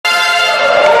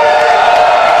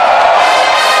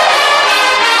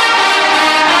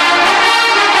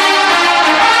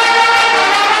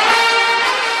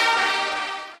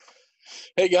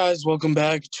guys, welcome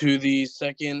back to the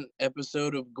second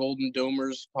episode of Golden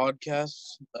Domers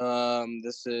podcast.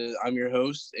 I'm your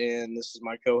host, and this is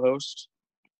my co-host.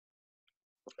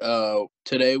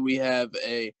 Today we have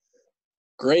a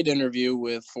great interview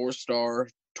with four-star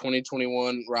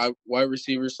 2021 wide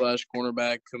receiver /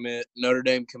 cornerback commit, Notre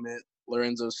Dame commit,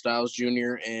 Lorenzo Styles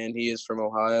Jr., and he is from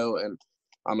Ohio, and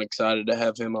I'm excited to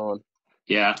have him on.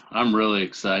 Yeah, I'm really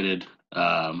excited.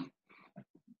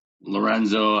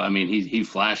 Lorenzo, I mean, he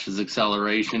flashes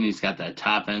acceleration. He's got that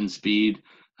top end speed.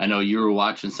 I know you were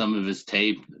watching some of his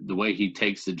tape. The way he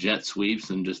takes the jet sweeps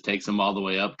and just takes them all the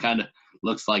way up, kind of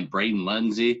looks like Braden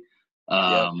Lindsey,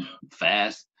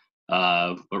 fast.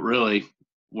 But really,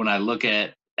 when I look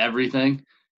at everything,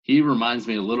 he reminds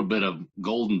me a little bit of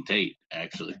Golden Tate,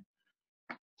 actually.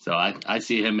 So I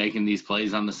see him making these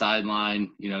plays on the sideline.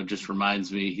 Just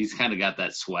reminds me, he's kind of got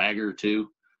that swagger too.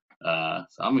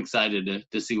 So I'm excited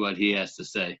to see what he has to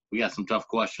say. We got some tough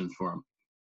questions for him.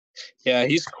 Yeah,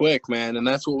 he's quick, man, and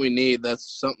that's what we need.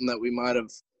 That's something that we might have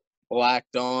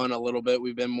lacked on a little bit.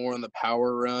 We've been more on the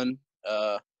power run.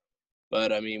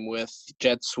 But, I mean, with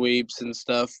jet sweeps and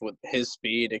stuff, with his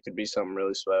speed, it could be something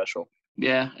really special.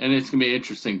 Yeah, and it's going to be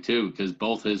interesting, too, because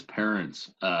both his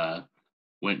parents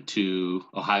went to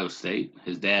Ohio State.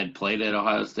 His dad played at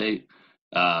Ohio State.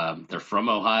 They're from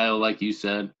Ohio, like you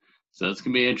said. So it's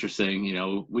going to be interesting.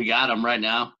 We got him right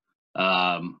now.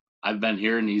 I've been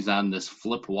hearing he's on this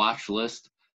flip watch list.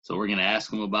 So we're going to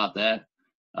ask him about that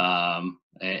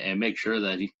and make sure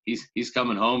that he's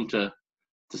coming home to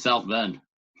South Bend.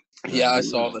 Yeah, I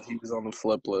saw that he was on the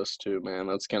flip list too, man.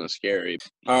 That's kind of scary.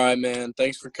 All right, man.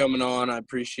 Thanks for coming on. I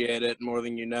appreciate it more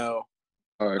than you know.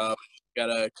 All right. Got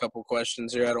a couple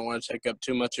questions here. I don't want to take up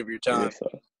too much of your time. Yes,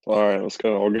 all right, let's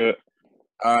go. All good.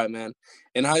 All right, man.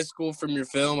 In high school, from your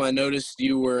film, I noticed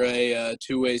you were a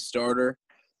two-way starter.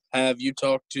 Have you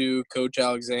talked to Coach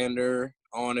Alexander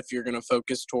on if you're going to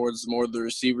focus towards more the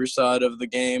receiver side of the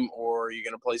game, or are you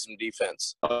going to play some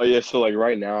defense? Yeah, so,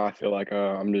 right now I feel like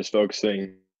I'm just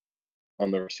focusing on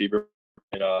the receiver,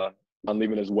 and I'm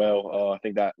leaving as well. I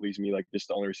think that leaves me, just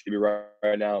the only receiver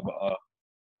right now, but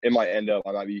it might end up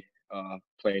I might be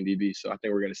playing DB, so I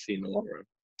think we're going to see in the long run.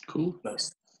 Cool.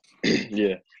 Nice.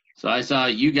 Yeah. So I saw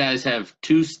you guys have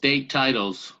 2 state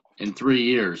titles in 3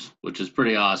 years, which is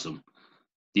pretty awesome.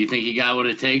 Do you think you got what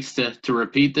it takes to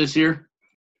repeat this year?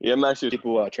 Yeah, I'm actually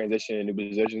people transitioning new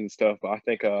positions and stuff, but I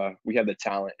think we have the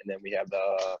talent, and then we have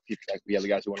the people, we have the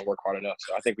guys who want to work hard enough.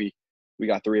 So I think we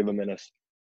got 3 of them in us.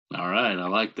 All right, I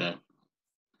like that.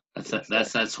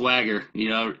 That's that swagger.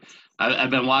 I've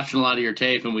been watching a lot of your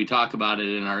tape, and we talk about it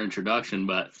in our introduction,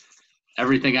 but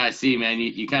everything I see, man,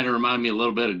 you kind of remind me a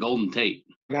little bit of Golden Tate.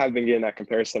 I have been getting that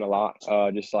comparison a lot,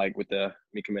 just with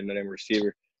me coming in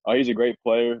receiver. He's a great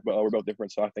player, but we're both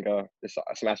different. So I think there's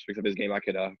some aspects of his game I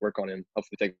could work on and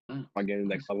hopefully take my game to the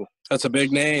next level. That's a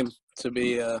big name to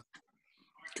be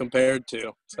compared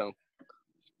to. So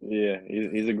yeah,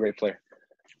 he's a great player.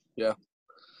 Yeah.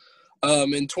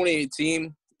 In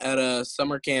 2018, at a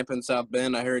summer camp in South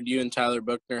Bend, I heard you and Tyler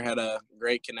Buchner had a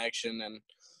great connection, and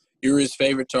you were his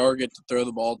favorite target to throw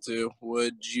the ball to.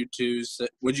 Would you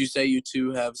say you two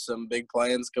have some big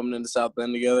plans coming into South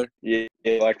Bend together? Yeah,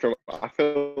 I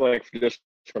feel like just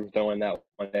from throwing that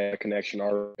one connection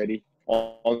already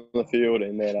on the field,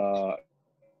 and then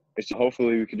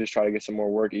hopefully we could just try to get some more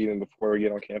work even before we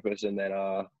get on campus, and then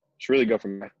just really go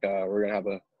from there. We're gonna have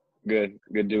a good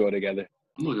duo together.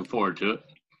 I'm looking forward to it.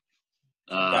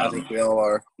 I think we all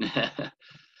are.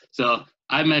 So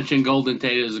I mentioned Golden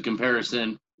Tate as a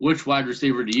comparison. Which wide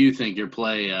receiver do you think your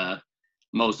play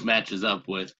most matches up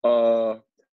with? I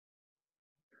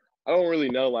don't really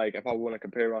know, if I want to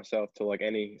compare myself to,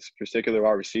 any particular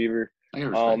wide receiver.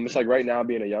 It's right now,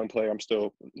 being a young player, I'm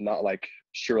still not,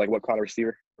 sure, what kind of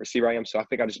receiver I am. So I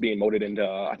think I'm just being molded into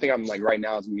I think I'm, right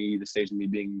now is the stage of me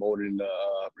being molded into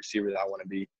a receiver that I want to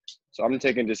be. So I'm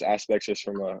taking just aspects just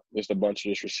from just a bunch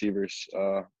of just receivers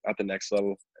at the next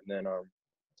level, and then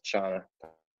trying to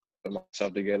put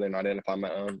myself together and identify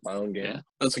my own game. Yeah,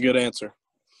 that's a good answer.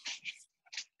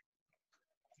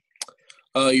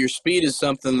 Your speed is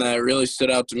something that really stood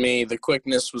out to me. The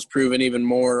quickness was proven even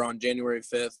more on January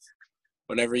 5th,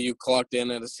 whenever you clocked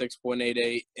in at a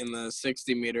 6.88 in the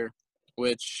 60-meter,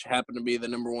 which happened to be the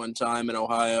number 1 time in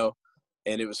Ohio,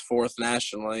 and it was 4th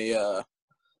nationally.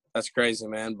 That's crazy,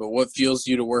 man. But what fuels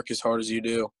you to work as hard as you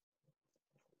do?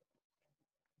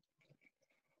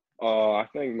 I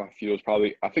think my fuel is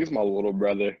I think it's my little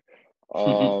brother.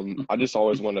 I just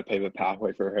always wanted to pave a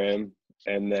pathway for him.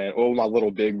 And then, my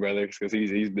little big brother, because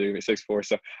he's big, 6'4".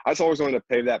 So I just always wanted to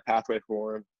pave that pathway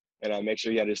for him. and make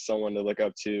sure he had just someone to look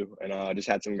up to, and just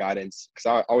had some guidance. Because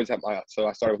I always have so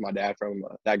I started with my dad from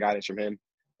that guidance from him,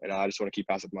 and I just want to keep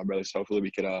passing with my brothers. So hopefully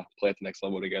we could play at the next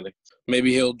level together.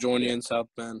 Maybe he'll join you in South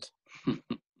Bend.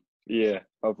 Yeah,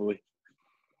 hopefully.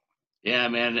 Yeah,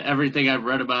 man, everything I've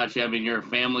read about you, I mean, you're a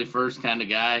family first kind of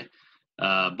guy.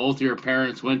 Both your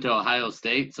parents went to Ohio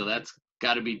State, so that's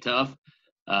got to be tough.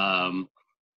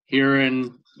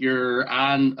 Hearing you're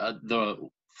on the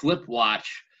flip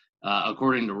watch,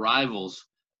 according to Rivals,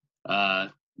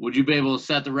 would you be able to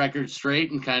set the record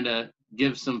straight and kind of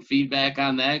give some feedback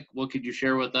on that? What could you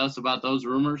share with us about those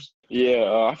rumors?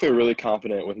 Yeah, I feel really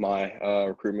confident with my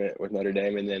recruitment with Notre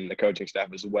Dame, and then the coaching staff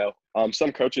as well.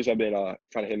 Some coaches have been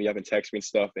trying to hit me up and text me and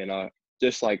stuff, and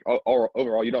just like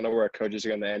overall, you don't know where a coach is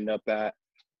going to end up at,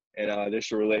 and there's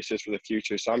some relationships for the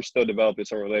future. So I'm still developing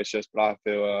some relationships, but I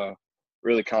feel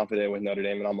really confident with Notre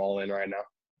Dame, and I'm all in right now.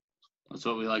 That's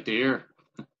what we like to hear.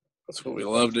 That's what we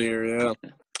love to hear,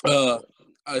 yeah.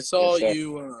 I saw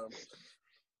you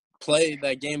play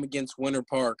that game against Winter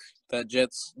Park, that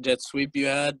jet sweep you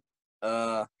had.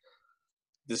 The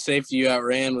safety you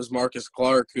outran was Marcus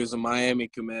Clark, who's a Miami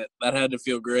commit. That had to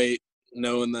feel great,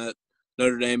 knowing that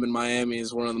Notre Dame and Miami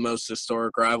is one of the most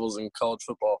historic rivals in college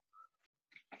football.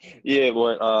 Yeah,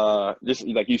 well, just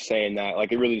like you saying that,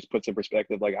 like it really just puts in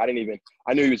perspective. Like I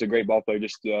knew he was a great ball player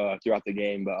just throughout the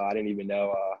game, but I didn't even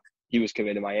know he was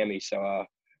committed to Miami. So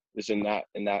just in that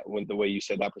with the way you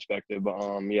said that perspective,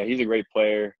 but yeah, he's a great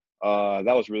player.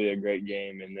 That was really a great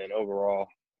game, and then overall,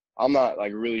 I'm not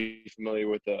like really familiar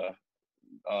with the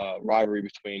rivalry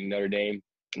between Notre Dame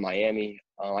and Miami.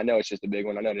 I know it's just a big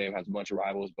one. I know Notre Dame has a bunch of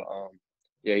rivals, but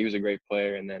yeah, he was a great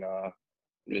player, and then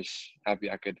just happy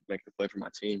I could make the play for my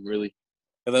team, really.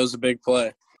 Yeah, that was a big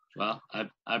play. Well, I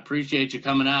appreciate you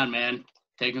coming on, man,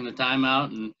 taking the time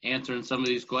out and answering some of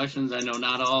these questions. I know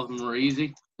not all of them were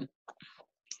easy.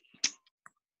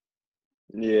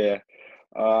 Yeah.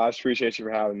 I just appreciate you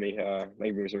for having me.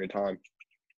 Thank you for your time.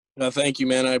 No, thank you,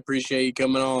 man. I appreciate you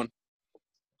coming on.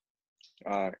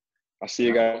 All right. I'll see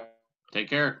you guys. Take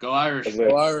care. Go Irish.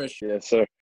 Go Irish. Yes, sir.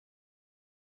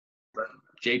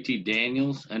 JT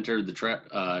Daniels entered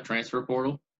the transfer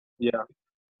portal. Yeah.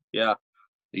 Do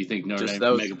you think Notre Dame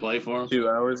can make a play for him? 2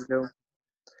 hours ago.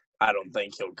 I don't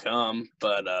think he'll come,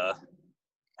 but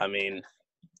I mean,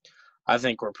 I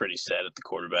think we're pretty set at the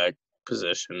quarterback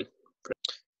position.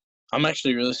 I'm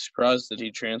actually really surprised that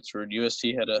he transferred.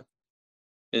 USC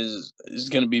is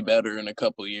going to be better in a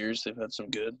couple of years. They've had some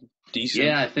decent.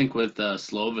 Yeah, I think with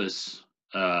Slovis,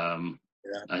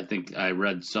 I think I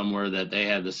read somewhere that they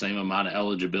had the same amount of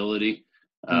eligibility.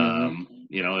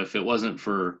 You know, if it wasn't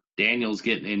for Daniels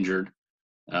getting injured,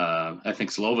 I think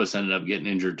Slovis ended up getting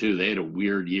injured too. They had a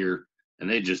weird year, and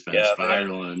they just been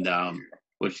spiraling down,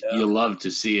 which you love to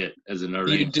see it as a Notre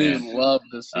Dame fan. You do love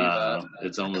to see that.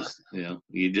 It's almost,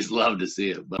 you just love to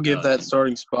see it. But give that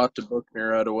starting spot to Buchner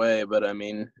right away, but, I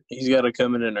mean, he's got to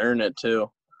come in and earn it too.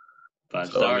 5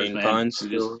 stars, man.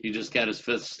 He just got his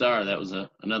 5th star. That was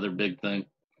another big thing.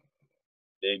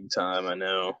 Big time, I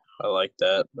know. I like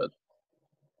that, but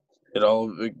it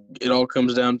all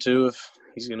comes down to if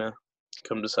he's gonna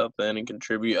come to South Bend and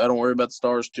contribute. I don't worry about the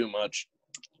stars too much,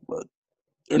 but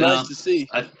they're nice to see.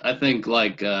 I think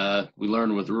like we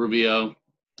learned with Rubio,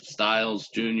 Styles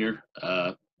Jr.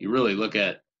 You really look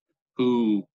at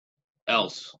who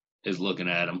else is looking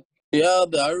at him. Yeah,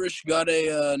 the Irish got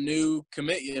a new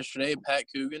commit yesterday, Pat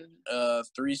Coogan,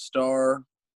 3-star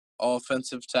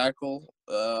offensive tackle.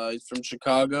 He's from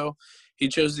Chicago. He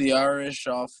chose the Irish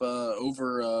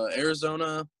over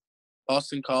Arizona,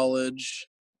 Boston College,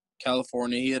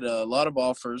 California. He had a lot of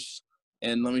offers,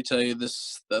 and let me tell you,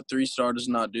 the 3-star does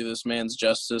not do this man's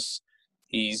justice.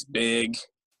 He's big,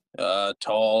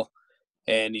 tall,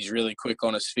 and he's really quick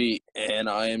on his feet. And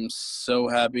I am so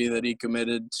happy that he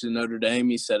committed to Notre Dame.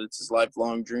 He said it's his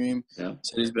lifelong dream. Yeah.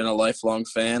 Said he's been a lifelong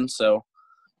fan, so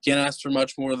can't ask for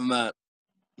much more than that.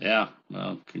 Yeah,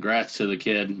 well, congrats to the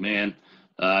kid, man.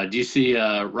 Do you see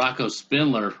Rocco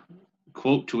Spindler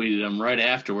quote tweeted him right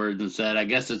afterwards and said, "I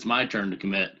guess it's my turn to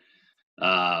commit."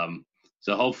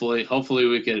 So hopefully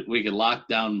we could lock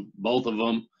down both of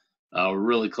them. We're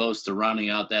really close to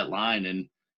rounding out that line and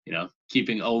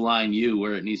keeping O-line U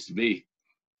where it needs to be.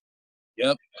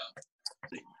 Yep.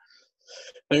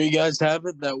 There you guys have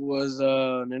it. That was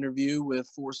an interview with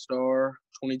 4-star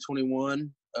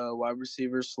 2021 wide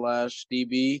receiver /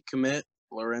 DB commit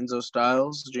Lorenzo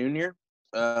Styles Jr.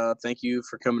 Thank you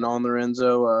for coming on,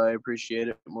 Lorenzo. I appreciate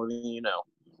it more than you know.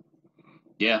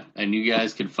 Yeah, and you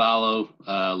guys can follow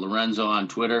Lorenzo on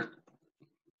Twitter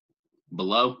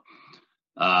below.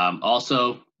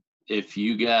 Also, if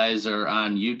you guys are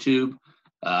on YouTube,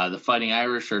 The Fighting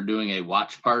Irish are doing a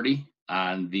watch party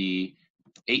on the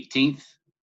 18th.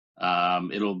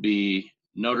 It'll be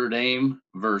Notre Dame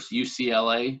versus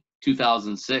UCLA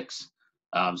 2006.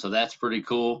 So that's pretty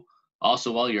cool.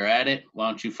 Also, while you're at it, why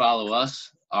don't you follow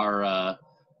us, our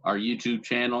YouTube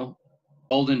channel,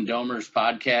 Golden Domers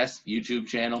Podcast YouTube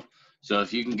channel. So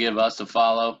if you can give us a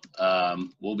follow,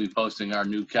 we'll be posting our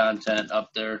new content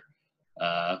up there.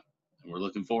 We're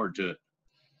looking forward to it.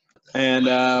 And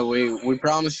we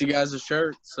promised you guys a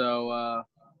shirt, so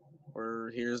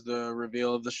here's the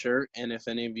reveal of the shirt. And if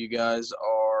any of you guys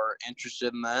are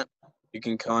interested in that, you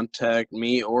can contact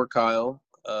me or Kyle.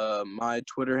 My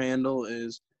Twitter handle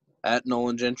is at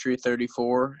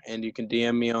NolanGentry34, and you can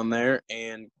DM me on there.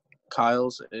 And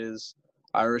Kyle's is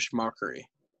Irish Mockery.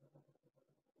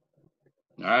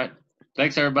 All right.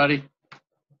 Thanks, everybody.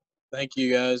 Thank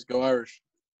you, guys. Go Irish.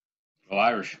 Go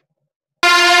Irish.